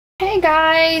Hey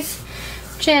guys,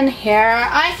 Jen here.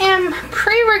 I am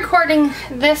pre-recording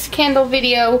this candle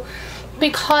video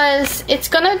because it's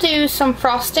gonna do some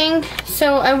frosting,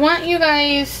 so I want you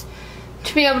guys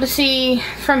to be able to see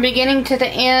from beginning to the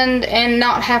end and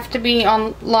not have to be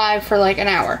on live for like an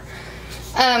hour.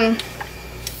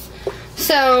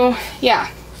 So yeah.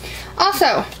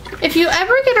 Also, if you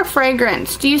ever get a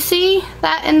fragrance, do you see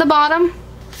that in the bottom?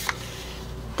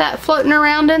 That floating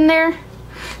around in there?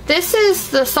 This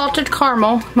is the salted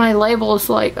caramel. My label is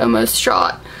like almost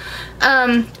shot.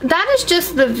 That is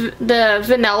just the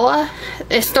vanilla.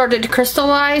 It started to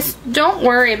crystallize. Don't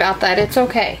worry about that. It's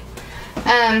okay.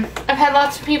 I've had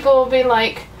lots of people be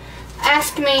like,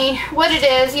 ask me what it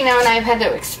is, you know, and I've had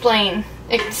to explain,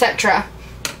 etc.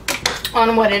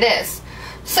 on what it is.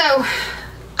 So,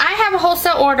 I have a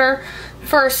wholesale order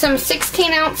for some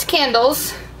 16-ounce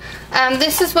candles.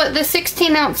 This is what the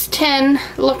 16-ounce tin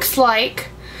looks like.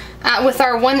 With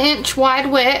our 1-inch wide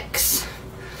wicks,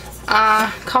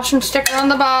 caution sticker on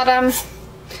the bottom.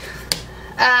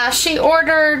 She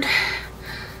ordered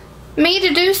me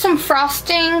to do some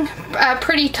frosting,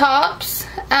 pretty tops,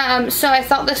 so I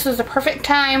thought this was the perfect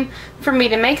time for me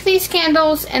to make these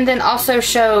candles and then also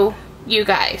show you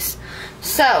guys.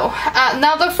 So,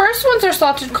 now the first ones are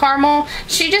salted caramel.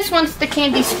 She just wants the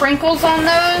candy sprinkles on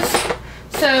those,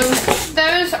 so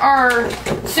those are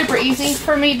super easy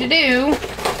for me to do.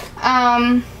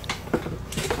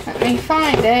 Let me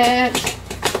find it.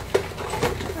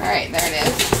 Alright, there it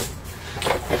is.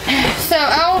 So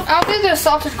I'll do the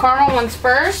salted caramel ones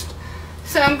first.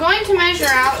 So I'm going to measure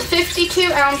out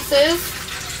 52 ounces.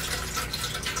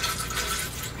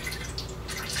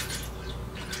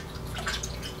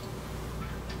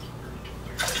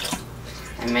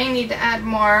 I may need to add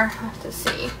more. I'll have to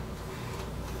see.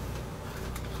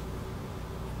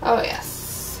 Oh yes.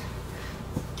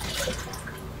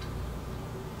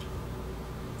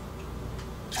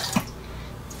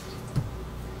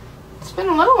 It's been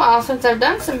a little while since I've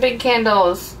done some big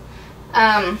candles.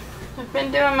 I've been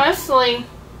doing mostly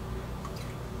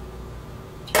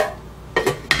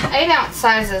 8-ounce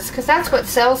sizes because that's what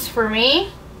sells for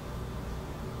me.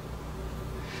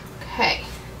 Okay,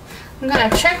 I'm gonna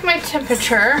check my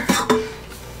temperature.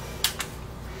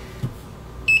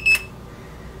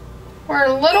 We're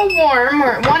a little warm.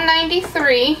 We're at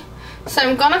 193, so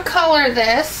I'm gonna color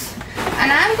this,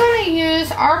 and I'm gonna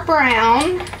use our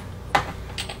brown.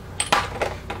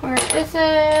 Where is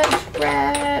it?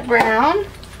 Red, brown.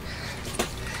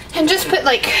 And just put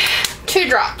like 2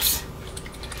 drops.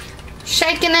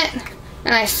 Shaking it,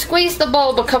 and I squeeze the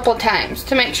bulb a couple times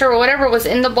to make sure whatever was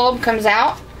in the bulb comes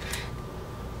out.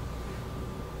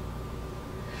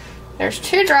 There's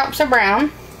 2 drops of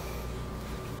brown.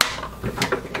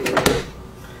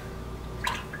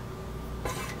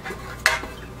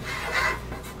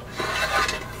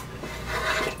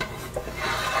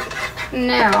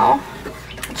 Now,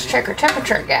 let's check our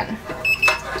temperature again.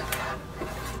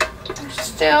 We're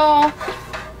still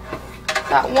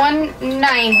about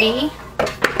 190.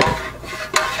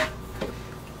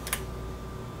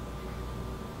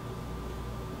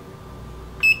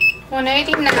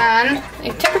 $189.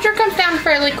 The temperature comes down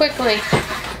fairly quickly.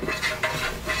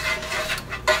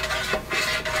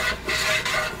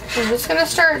 I'm just going to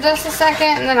stir it just a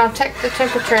second and then I'll check the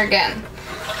temperature again.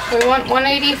 We want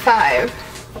 185.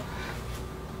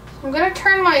 I'm going to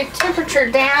turn my temperature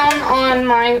down on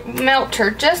my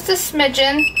melter just a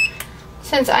smidgen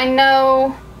since I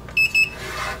know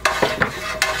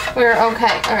we're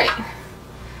okay. Alright.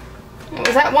 It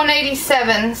was at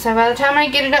 187, so by the time I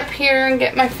get it up here and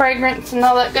get my fragrance and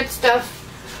all that good stuff,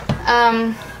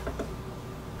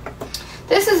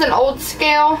 this is an old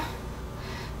scale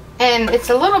and it's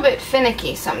a little bit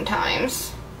finicky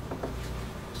sometimes.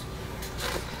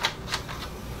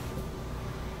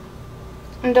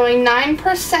 I'm doing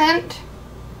 9%,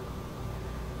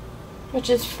 which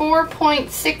is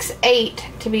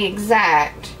 4.68 to be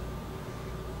exact.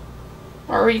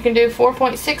 Or you can do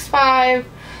 4.65,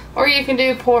 or you can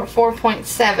do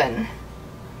 4.7.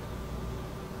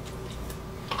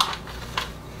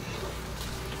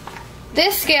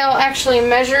 This scale actually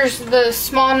measures the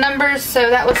small numbers,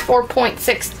 so that was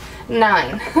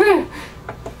 4.69.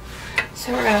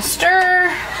 So we're going to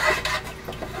stir.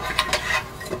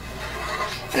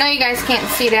 I know you guys can't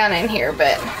see down in here,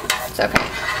 but it's okay.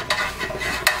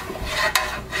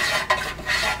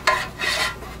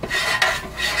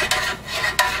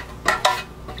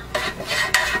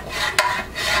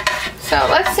 So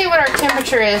let's see what our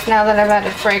temperature is now that I've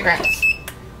added fragrance.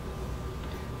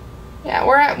 Yeah,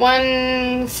 we're at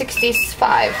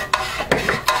 165.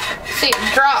 See,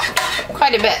 it dropped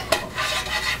quite a bit.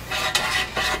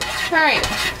 Alright,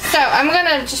 so I'm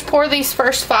gonna just pour these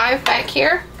first 5 back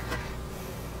here.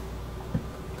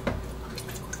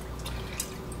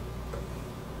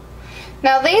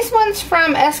 Now these ones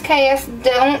from SKS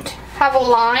don't have a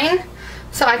line,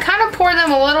 so I kind of pour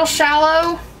them a little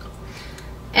shallow,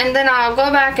 and then I'll go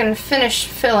back and finish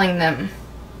filling them.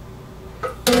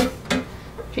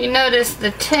 If you notice,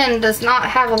 the tin does not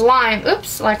have a line,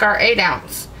 oops, like our 8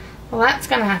 ounce. Well, that's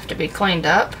gonna have to be cleaned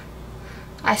up.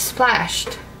 I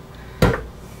splashed.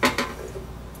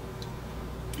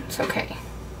 It's okay.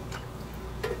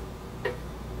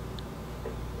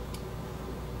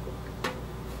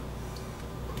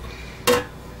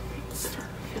 Let's start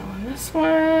filling this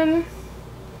one.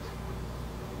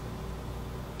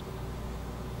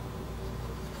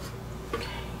 Okay.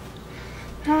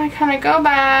 Now I kind of go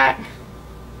back,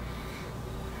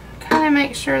 kind of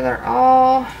make sure they're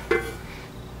all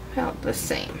about the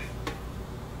same.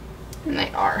 And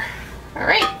they are.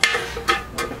 Alright.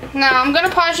 Now I'm going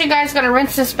to pause you guys, going to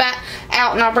rinse this back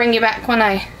out, and I'll bring you back when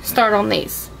I start on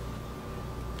these.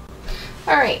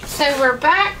 Alright, so we're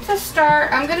back to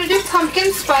start. I'm going to do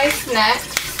pumpkin spice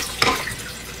next.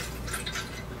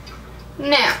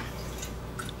 Now,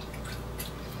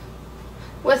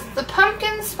 with the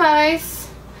pumpkin spice,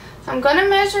 I'm going to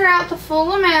measure out the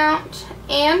full amount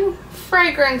and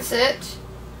fragrance it.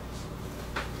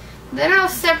 Then I'll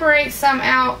separate some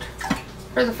out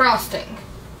for the frosting.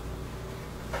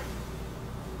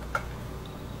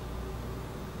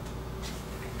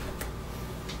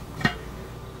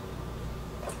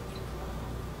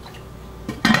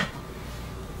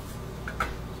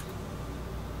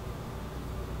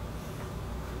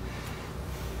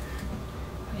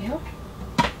 Well,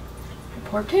 I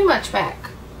poured too much back.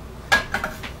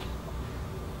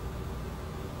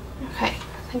 Okay,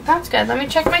 I think that's good. Let me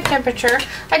check my temperature.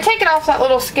 I take it off that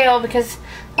little scale because,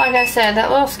 like I said, that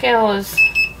little scale is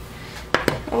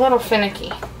a little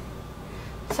finicky.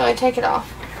 So I take it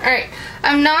off. Alright,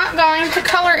 I'm not going to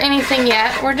color anything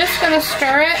yet. We're just going to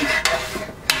stir it.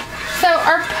 So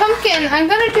our pumpkin, I'm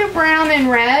going to do brown and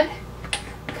red.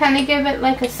 Kind of give it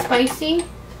like a spicy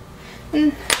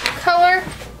color.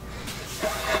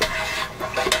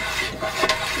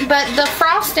 But the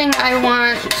frosting I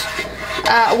want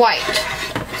white.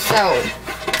 So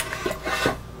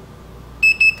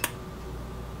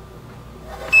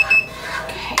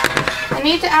okay, I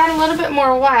need to add a little bit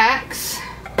more wax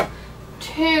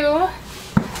to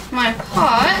my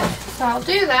pot. So I'll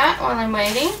do that while I'm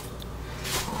waiting.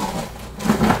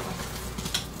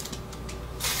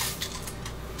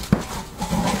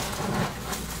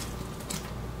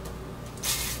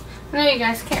 I know you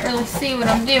guys can't really see what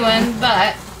I'm doing,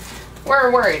 but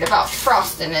we're worried about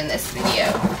frosting in this video.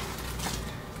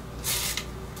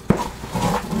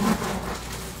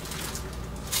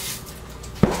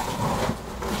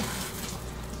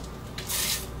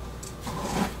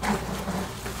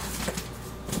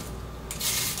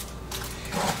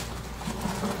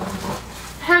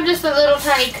 I have just a little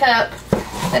tiny cup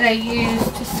that I use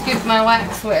to scoop my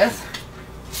wax with.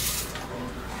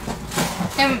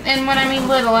 And when I mean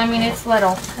little, I mean it's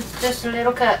little. It's just a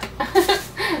little cup.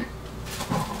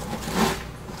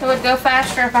 It would go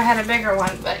faster if I had a bigger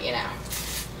one, but you know.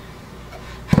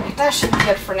 That should be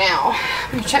good for now.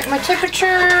 Let me check my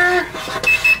temperature.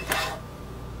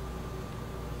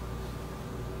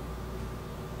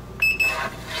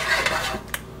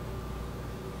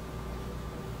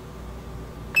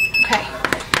 Okay.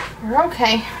 We're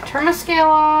okay. Turn my scale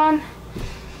on.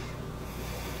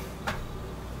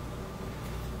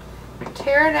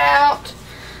 Tear it out.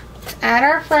 Let's add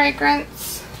our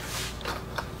fragrance.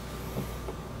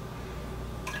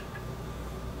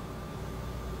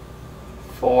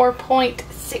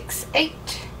 .68.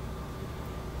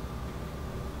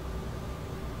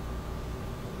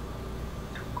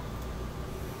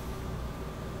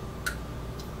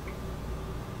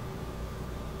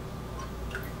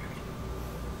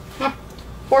 Huh.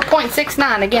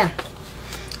 4.69 again.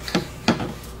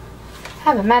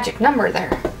 Have a magic number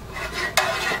there.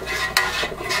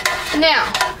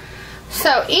 Now,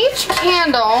 so each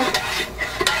candle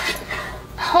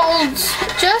holds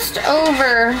just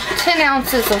over 10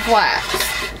 ounces of wax.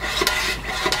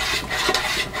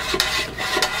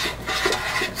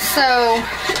 So,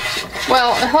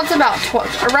 well, it holds about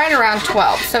 12, right around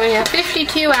 12. So we have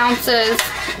 52 ounces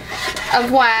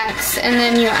of wax, and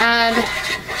then you add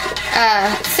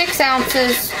 6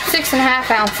 ounces,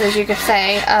 6.5 ounces, you could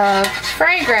say, of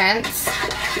fragrance.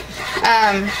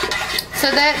 So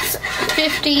that's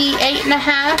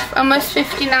 58.5, almost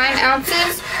 59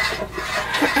 ounces.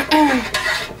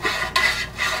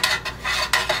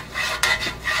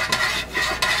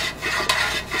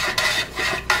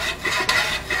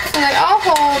 they all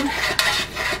hold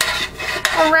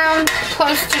around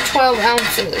close to 12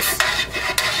 ounces.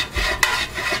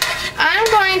 I'm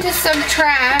going to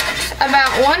subtract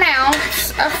about 1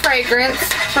 ounce of fragrance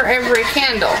for every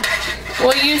candle.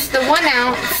 We'll use the 1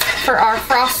 ounce for our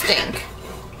frosting.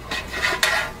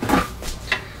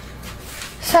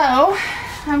 So,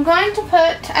 I'm going to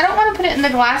put, I don't want to put it in the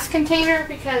glass container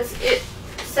because it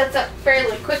sets up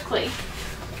fairly quickly.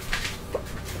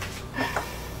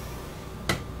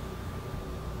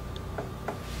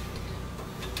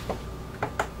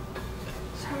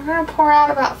 So we're going to pour out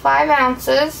about 5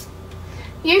 ounces.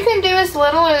 You can do as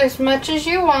little or as much as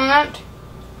you want.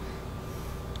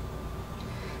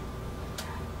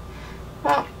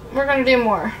 Well, we're going to do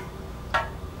more.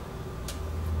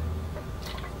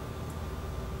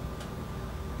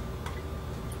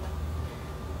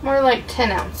 More like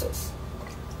 10 ounces.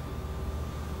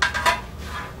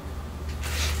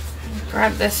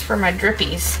 Grab this for my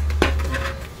drippies.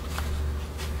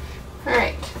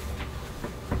 Alright.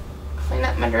 Clean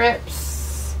up my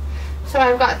drips. So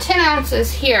I've got 10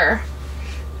 ounces here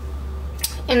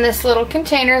in this little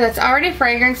container that's already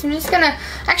fragranced. I'm just gonna,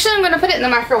 actually I'm gonna put it in the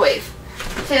microwave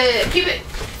to keep it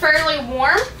fairly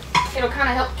warm. It'll kind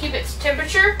of help keep its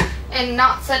temperature and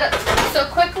not set up so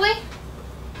quickly.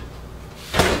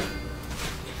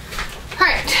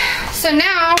 Alright, so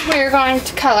now we're going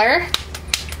to color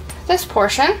this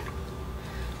portion.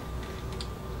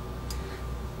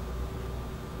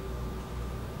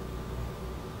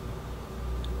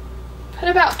 Put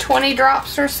about 20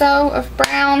 drops or so of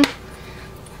brown.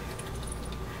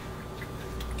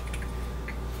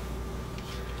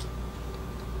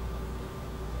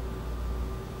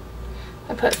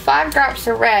 I put 5 drops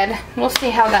of red. We'll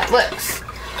see how that looks.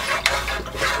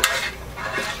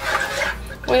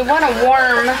 We want a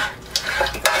warm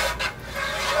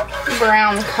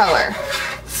brown color.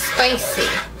 Spicy.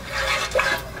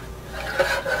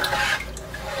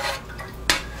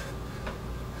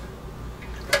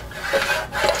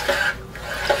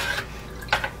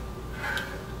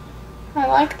 I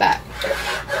like that.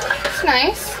 It's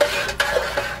nice.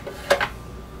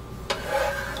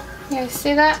 You guys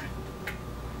see that?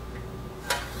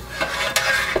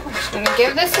 I'm just going to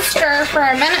give this a stir for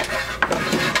a minute.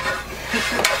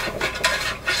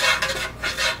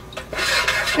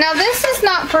 Now this is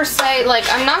not per se, like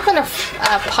I'm not going to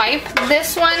pipe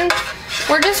this one.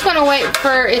 We're just going to wait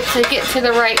for it to get to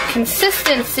the right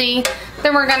consistency.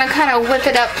 Then we're going to kind of whip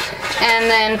it up and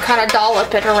then kind of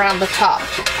dollop it around the top.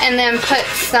 And then put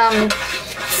some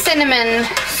cinnamon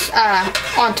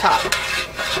on top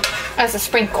as a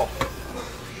sprinkle.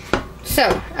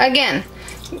 So again,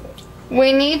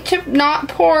 we need to not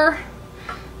pour.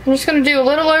 I'm just going to do a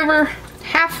little over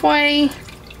halfway.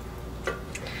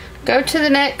 Go to the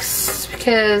next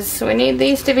because we need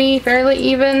these to be fairly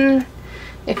even.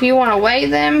 If you want to weigh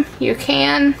them, you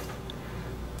can.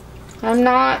 I'm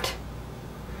not.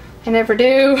 I never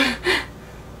do.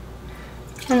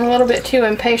 I'm a little bit too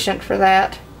impatient for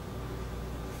that.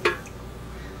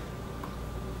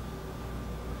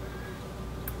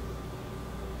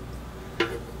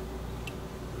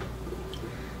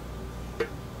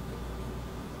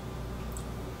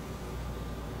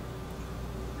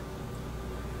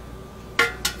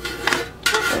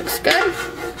 Good.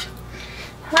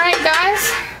 Alright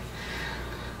guys,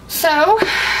 so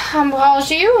I'll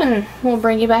pause you and we'll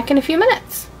bring you back in a few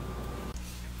minutes.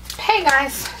 Hey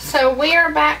guys, so we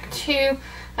are back to,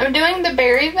 I'm doing the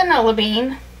berry vanilla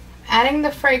bean, adding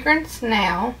the fragrance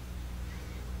now.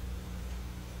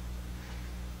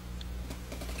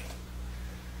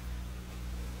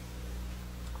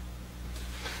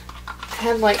 I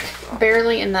had like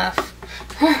barely enough.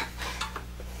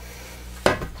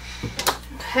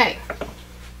 Okay.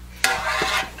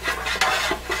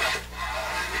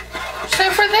 So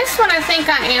for this one, I think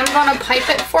I am going to pipe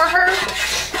it for her.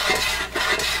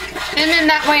 And then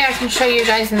that way I can show you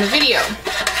guys in the video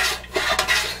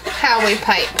how we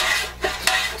pipe.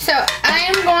 So I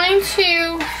am going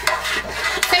to,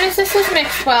 as soon as this is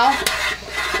mixed well,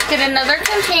 get another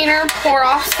container, pour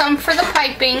off some for the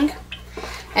piping,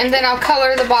 and then I'll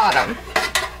color the bottom.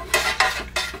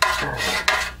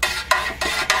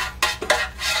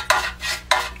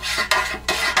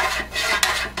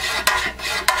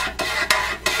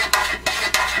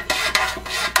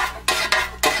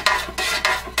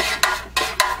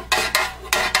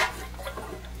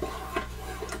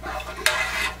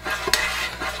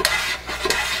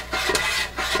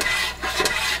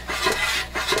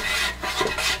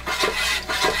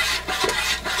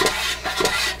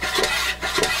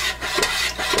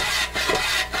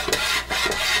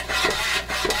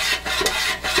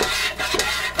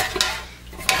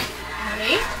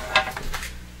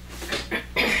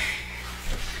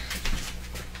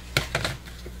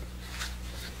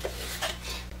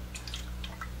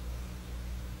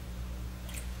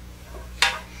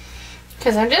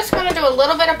 because I'm just going to do a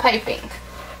little bit of piping.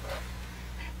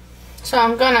 So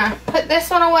I'm going to put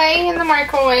this one away in the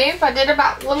microwave. I did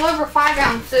about a little over 5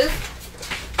 ounces.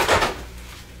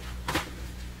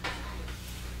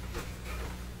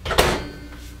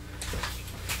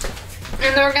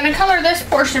 And then we're going to color this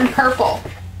portion purple.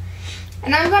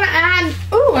 And I'm going to add,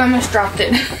 ooh, I almost dropped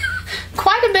it.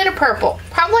 Quite a bit of purple.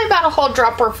 Probably about a whole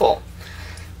dropper full.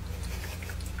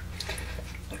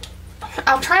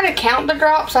 I'll try to count the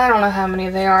drops. I don't know how many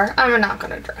they are. I'm not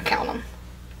going to count them.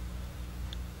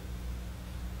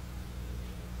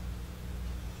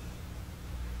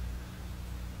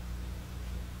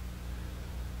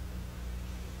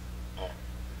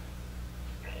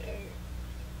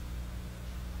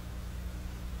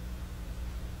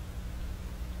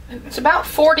 It's about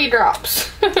 40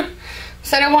 drops.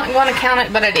 Said I wasn't going to count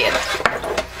it, but I did.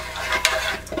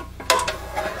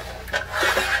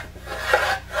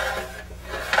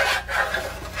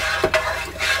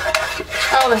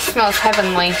 Oh, this smells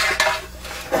heavenly.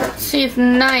 See, it's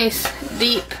nice,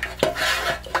 deep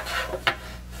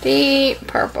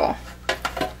purple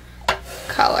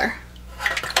color.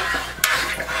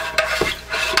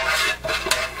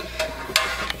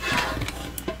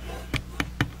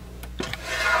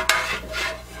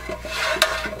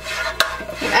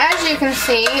 As you can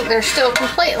see, they're still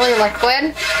completely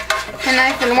liquid, and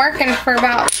I've been working for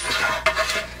about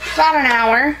an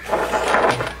hour.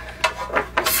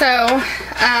 So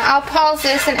I'll pause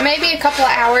this, and it may be a couple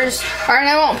of hours, or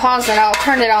I won't pause it, I'll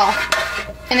turn it off,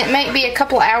 and it may be a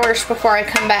couple of hours before I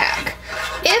come back.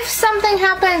 If something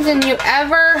happens and you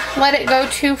ever let it go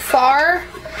too far,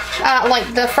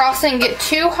 like the frosting get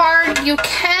too hard, you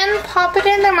can pop it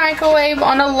in the microwave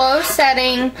on a low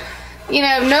setting. You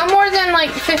know, no more than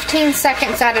like 15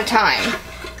 seconds at a time.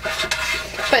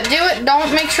 But do it,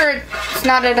 don't make sure it's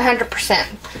not at 100%.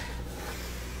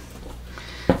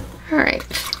 Alright.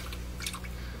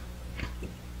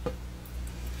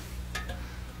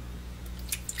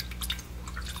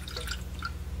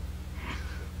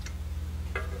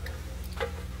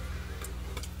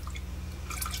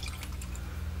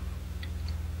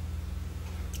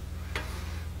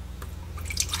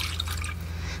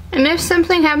 And if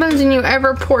something happens and you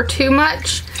ever pour too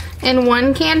much in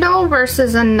one candle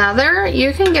versus another,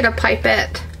 you can get a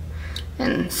pipette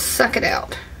and suck it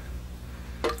out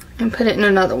and put it in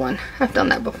another one. I've done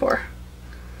that before.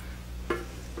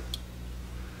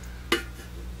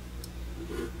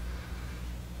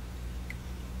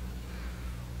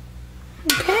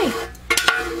 Okay.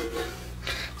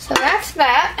 So that's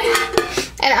that.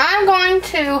 And I'm going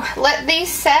to let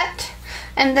these set,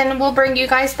 and then we'll bring you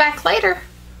guys back later.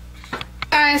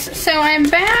 Guys, so I'm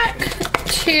back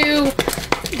to,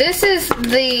 this is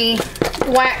the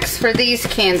wax for these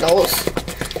candles,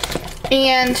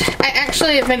 and I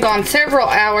actually have been gone several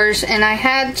hours, and I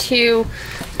had to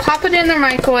pop it in the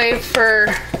microwave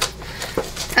for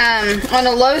on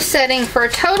a low setting for a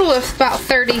total of about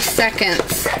 30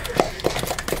 seconds.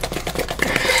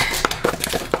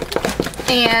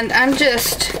 And I'm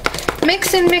just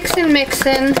mixing.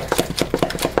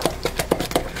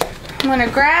 I'm gonna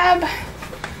grab,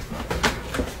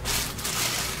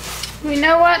 you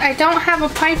know what? I don't have a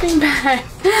piping bag.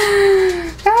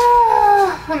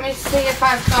 Let me see if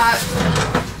I've got,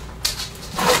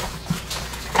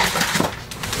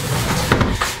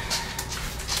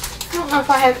 I don't know if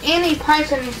I have any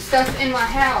piping stuff in my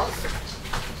house.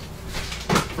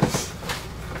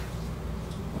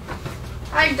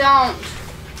 I don't.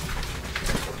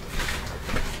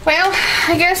 Well,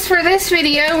 I guess for this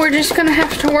video, we're just gonna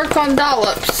have to work on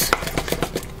dollops.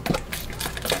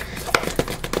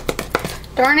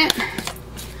 Darn it,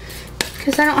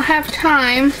 because I don't have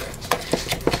time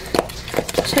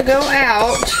to go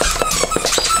out.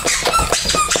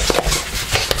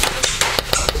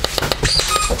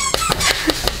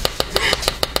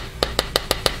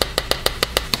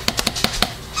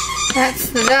 That's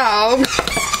the dog.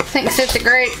 Thinks it's a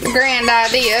grand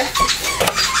idea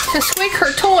to squeak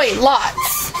her toy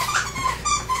lots.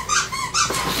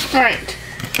 Alright.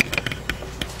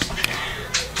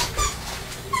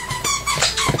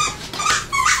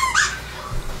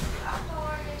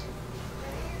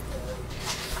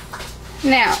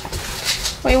 Now,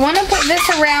 we want to put this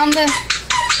around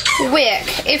the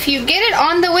wick. If you get it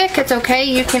on the wick, it's okay.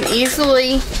 You can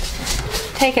easily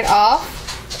take it off.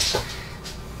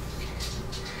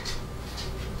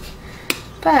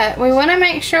 But we want to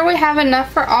make sure we have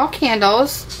enough for all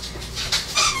candles.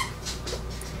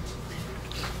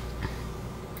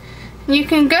 You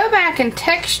can go back and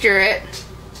texture it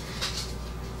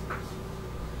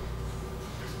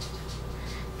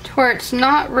to where it's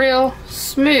not real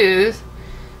smooth.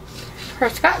 Or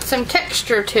it's got some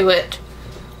texture to it.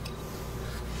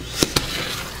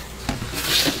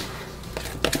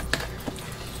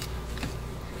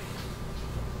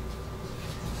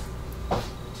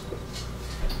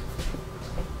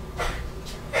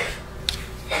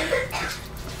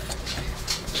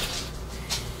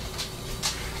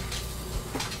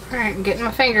 Alright, getting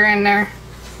my finger in there.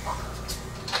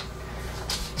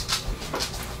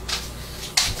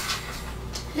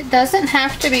 It doesn't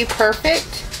have to be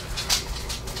perfect.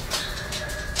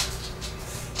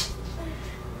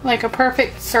 Like a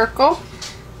perfect circle.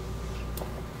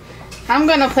 I'm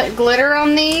gonna put glitter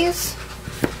on these.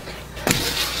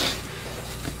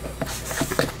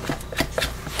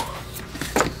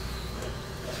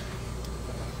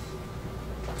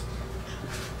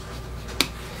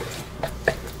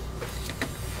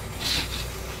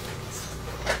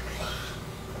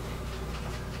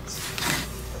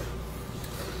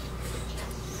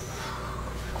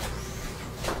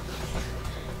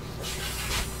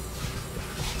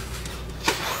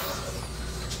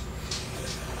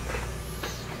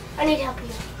 I need help you.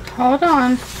 Hold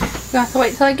on. You have to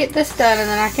wait till I get this done and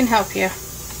then I can help you.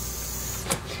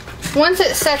 Once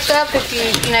it sets up, if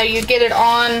you get it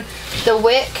on the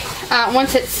wick,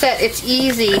 once it's set, it's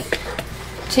easy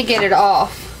to get it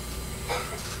off.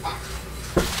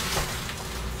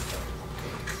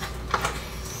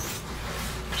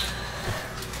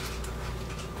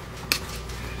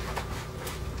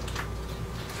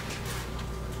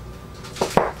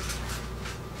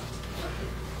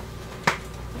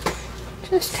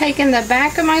 Just taking the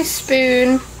back of my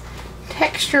spoon,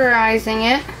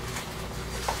 texturizing it.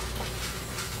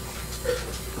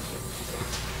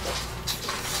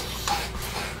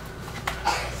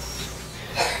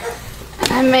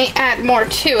 I may add more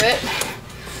to it.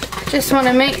 Just want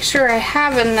to make sure I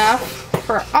have enough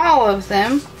for all of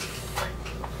them.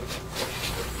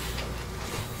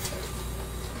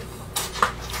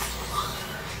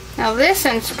 Now this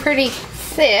one's pretty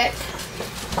thick.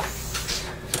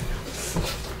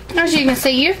 As you can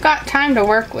see, you've got time to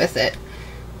work with it.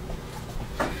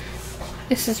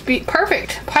 This is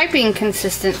perfect piping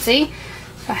consistency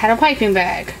if I had a piping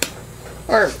bag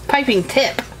or piping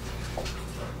tip.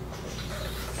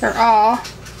 They're all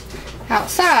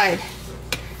outside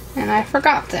and I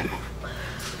forgot them.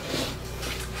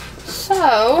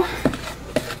 So,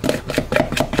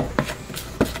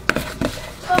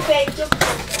 okay,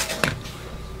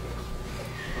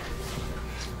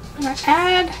 I'm going to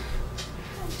add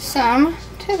some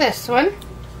to this one.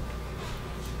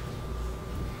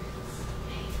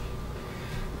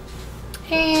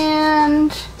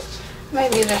 And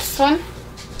maybe this one.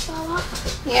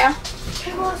 Yeah.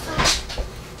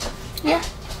 Yeah.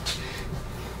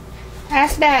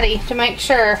 Ask Daddy to make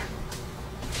sure.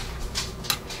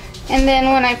 And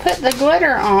then when I put the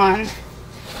glitter on,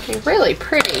 it'll be really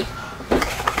pretty.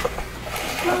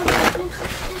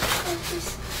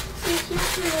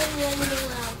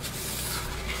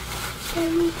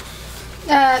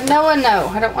 Noah, no.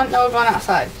 I don't want Noah going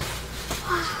outside.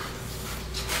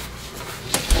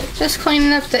 Just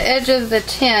cleaning up the edge of the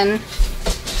tin.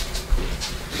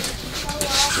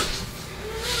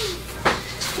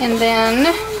 And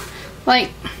then,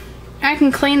 like, I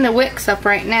can clean the wicks up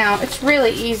right now. It's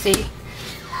really easy.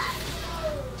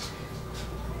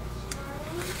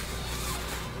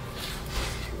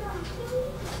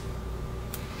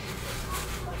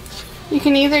 You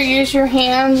can either use your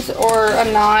hands or a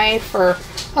knife or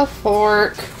a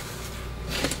fork.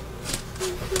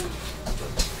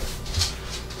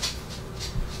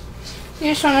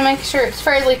 You just want to make sure it's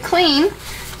fairly clean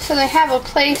so they have a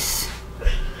place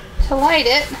to light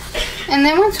it. And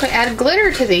then once we add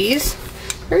glitter to these,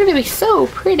 they're going to be so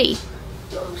pretty.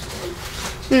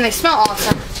 And they smell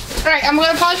awesome. Alright, I'm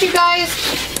going to pause you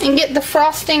guys and get the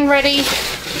frosting ready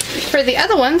for the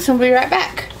other ones and we'll be right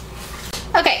back.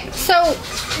 Okay, so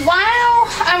while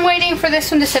I'm waiting for this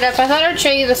one to set up, I thought I'd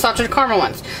show you the salted caramel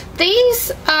ones.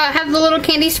 These have the little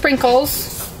candy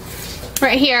sprinkles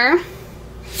right here,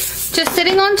 just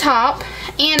sitting on top.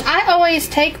 And I always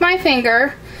take my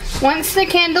finger, once the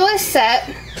candle is set,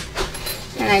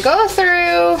 and I go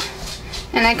through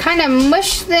and I kind of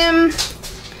mush them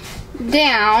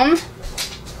down.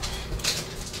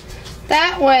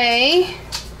 That way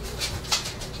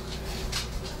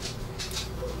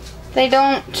they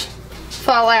don't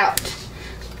fall out.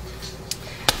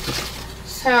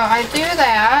 So I do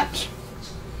that.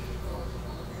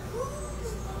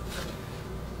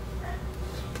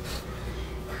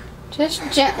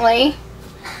 Just gently.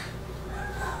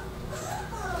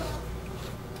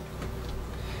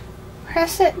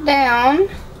 Press it down.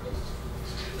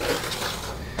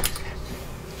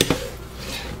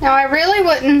 Now I really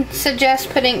wouldn't suggest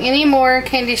putting any more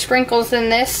candy sprinkles than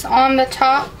this on the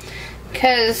top,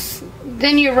 because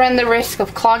then you run the risk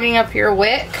of clogging up your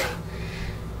wick.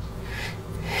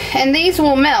 And these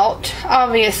will melt,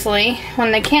 obviously,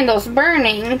 when the candle's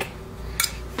burning,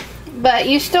 but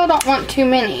you still don't want too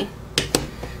many.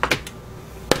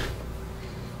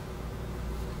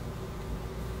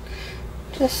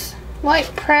 Just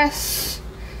light press.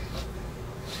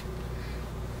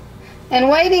 And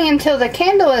waiting until the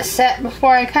candle is set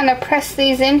before I kind of press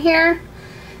these in here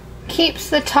keeps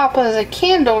the top of the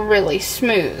candle really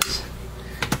smooth.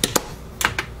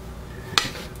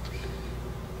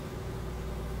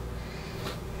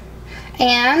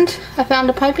 And I found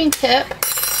a piping tip,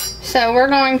 so we're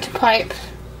going to pipe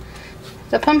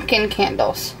the pumpkin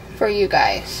candles for you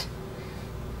guys.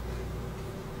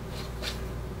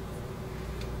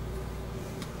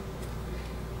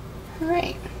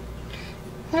 Alright,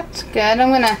 that's good. I'm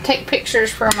going to take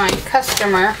pictures for my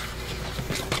customer.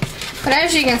 But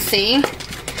as you can see,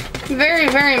 very,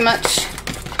 very much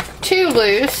too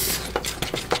loose.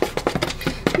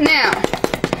 Now,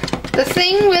 the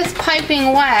thing with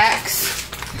piping wax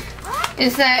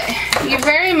is that you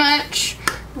very much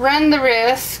run the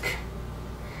risk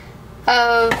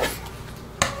of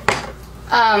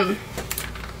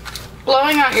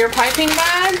blowing out your piping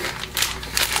bag,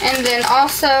 and then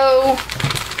also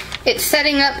it's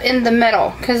setting up in the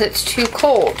middle because it's too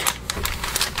cold.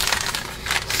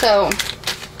 So,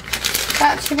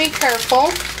 got to be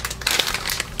careful.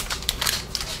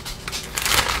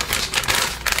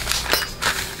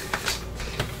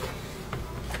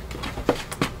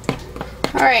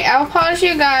 Alright, I'll pause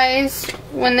you guys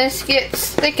when this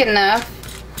gets thick enough.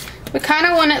 We kind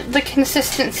of want it the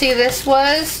consistency this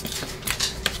was.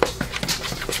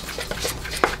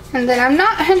 And then I'm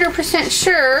not 100%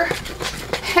 sure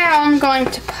how I'm going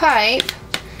to pipe.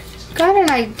 Got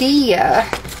an idea.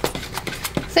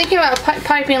 Thinking about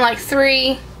piping like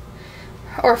 3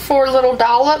 or 4 little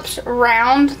dollops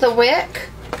around the wick.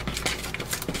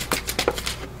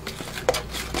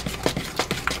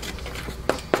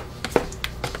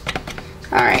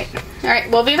 Alright,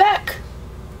 we'll be back.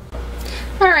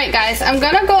 Alright guys, I'm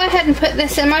going to go ahead and put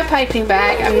this in my piping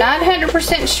bag. I'm not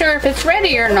 100% sure if it's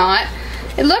ready or not.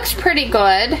 It looks pretty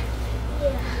good.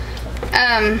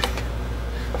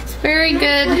 It's very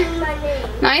good,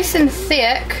 nice and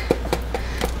thick.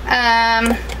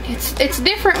 It's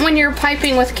different when you're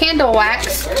piping with candle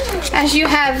wax, as you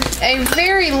have a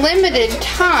very limited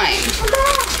time.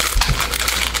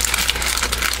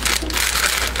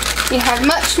 You have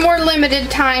much more limited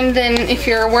time than if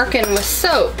you're working with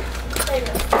soap.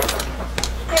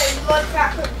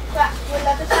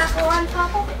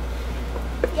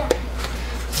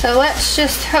 So let's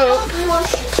just hope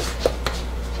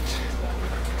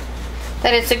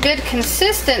that it's a good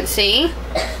consistency.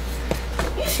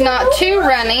 It's not too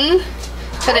runny,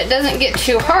 but it doesn't get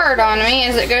too hard on me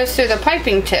as it goes through the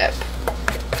piping tip.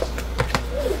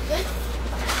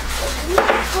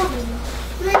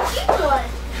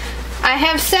 I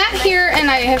have sat here and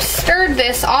I have stirred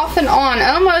this off and on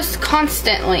almost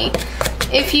constantly.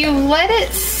 If you let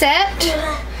it set,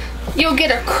 you'll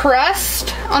get a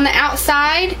crust on the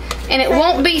outside and it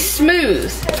won't be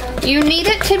smooth. You need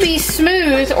it to be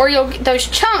smooth or those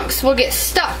chunks will get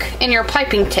stuck in your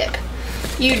piping tip.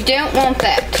 You don't want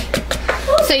that.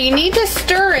 So you need to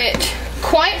stir it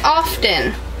quite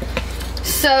often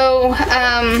so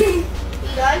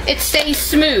it stays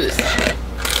smooth.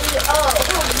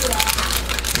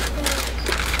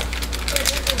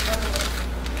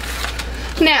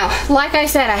 Now, like I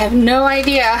said, I have no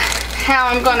idea how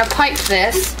I'm going to pipe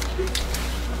this.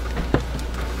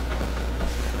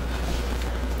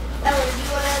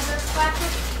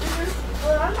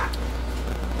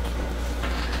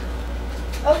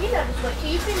 Oh, you know this way. Can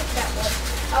you finish that one?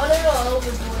 I want to go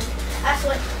overboard. That's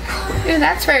what. Ooh,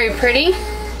 that's very pretty.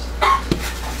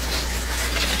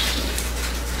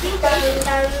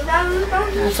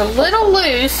 It's a little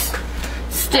loose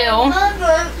still.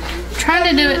 Trying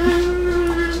to do it.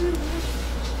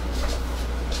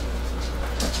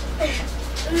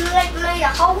 Like made a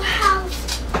whole house.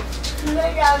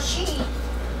 Made out of sheet.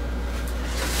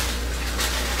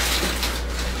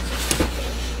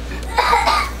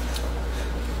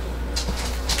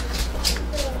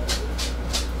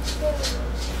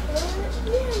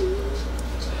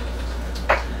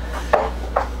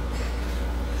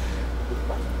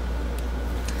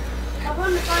 I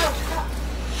want the final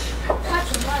touch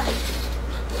of mine.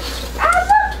 Oh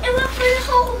look! It went through the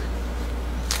hole.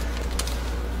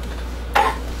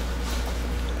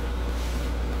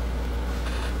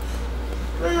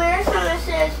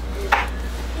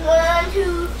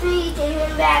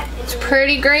 It's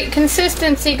pretty great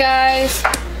consistency, guys.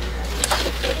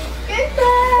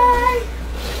 Goodbye.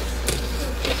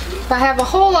 If I have a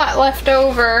whole lot left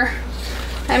over,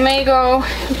 I may go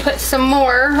and put some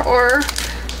more, or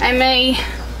I may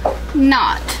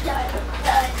not.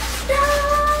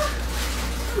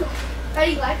 How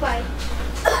do you like mine?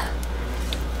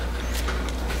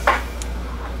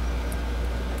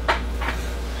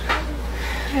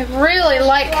 I really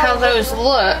like how those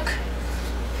look,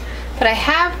 but I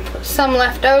have some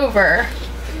left over.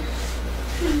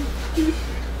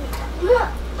 Look.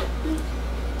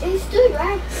 It's good,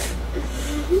 right?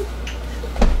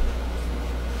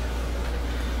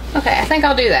 Okay, I think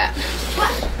I'll do that.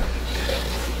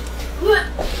 What?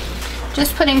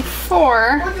 Just putting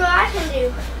 4. Look what I can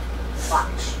do.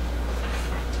 Watch.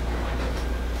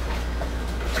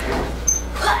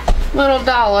 Little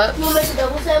dollops. You want to make a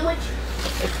double sandwich?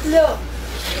 No.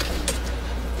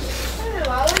 I don't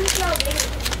know. I want to try it.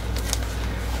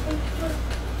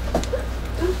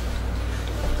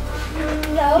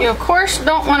 No. You of course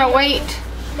don't want to wait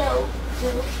No.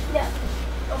 No. No.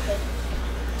 Okay.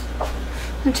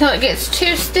 until it gets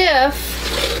too stiff,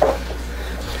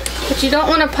 but you don't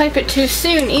want to pipe it too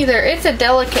soon either. It's a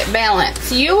delicate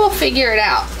balance. You will figure it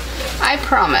out. I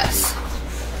promise.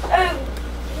 When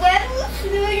the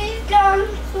smoothie's done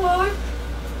for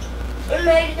and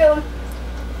made them.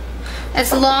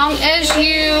 As long as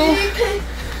you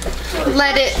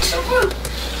let it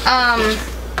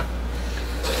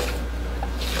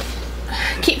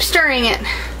keep stirring it.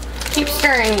 Keep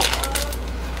stirring it.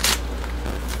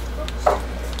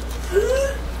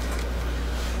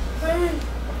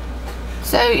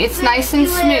 So it's nice and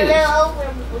smooth.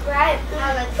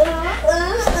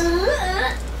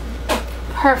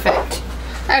 Perfect.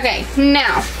 Okay,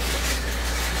 now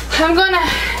I'm gonna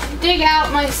dig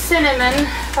out my cinnamon,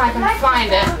 if I can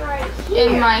find it,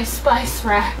 in my spice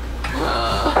rack.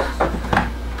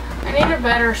 I need a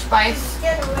better spice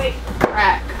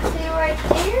rack. See right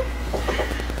there?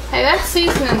 Hey, that's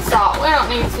seasoning salt. We don't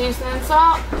need seasoning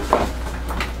salt.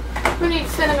 We need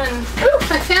cinnamon. Ooh,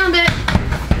 I found it.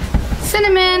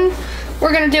 Cinnamon.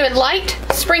 We're gonna do a light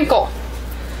sprinkle.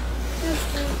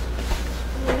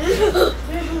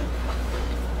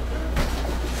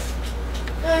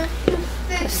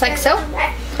 Just like so.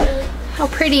 How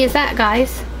pretty is that,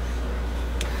 guys?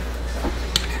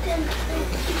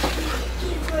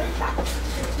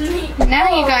 Now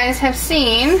you guys have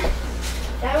seen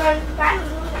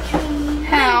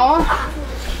how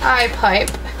I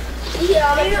pipe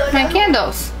my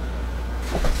candles.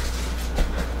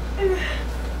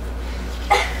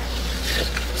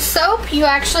 Soap, you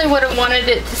actually would have wanted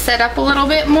it to set up a little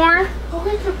bit more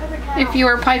if you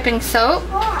were piping soap.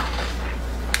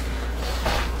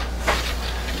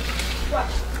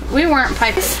 We weren't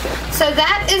piping. So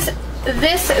that is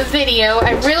this video.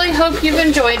 I really hope you've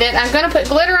enjoyed it. I'm going to put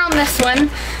glitter on this one,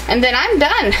 and then I'm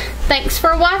done. Thanks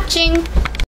for watching.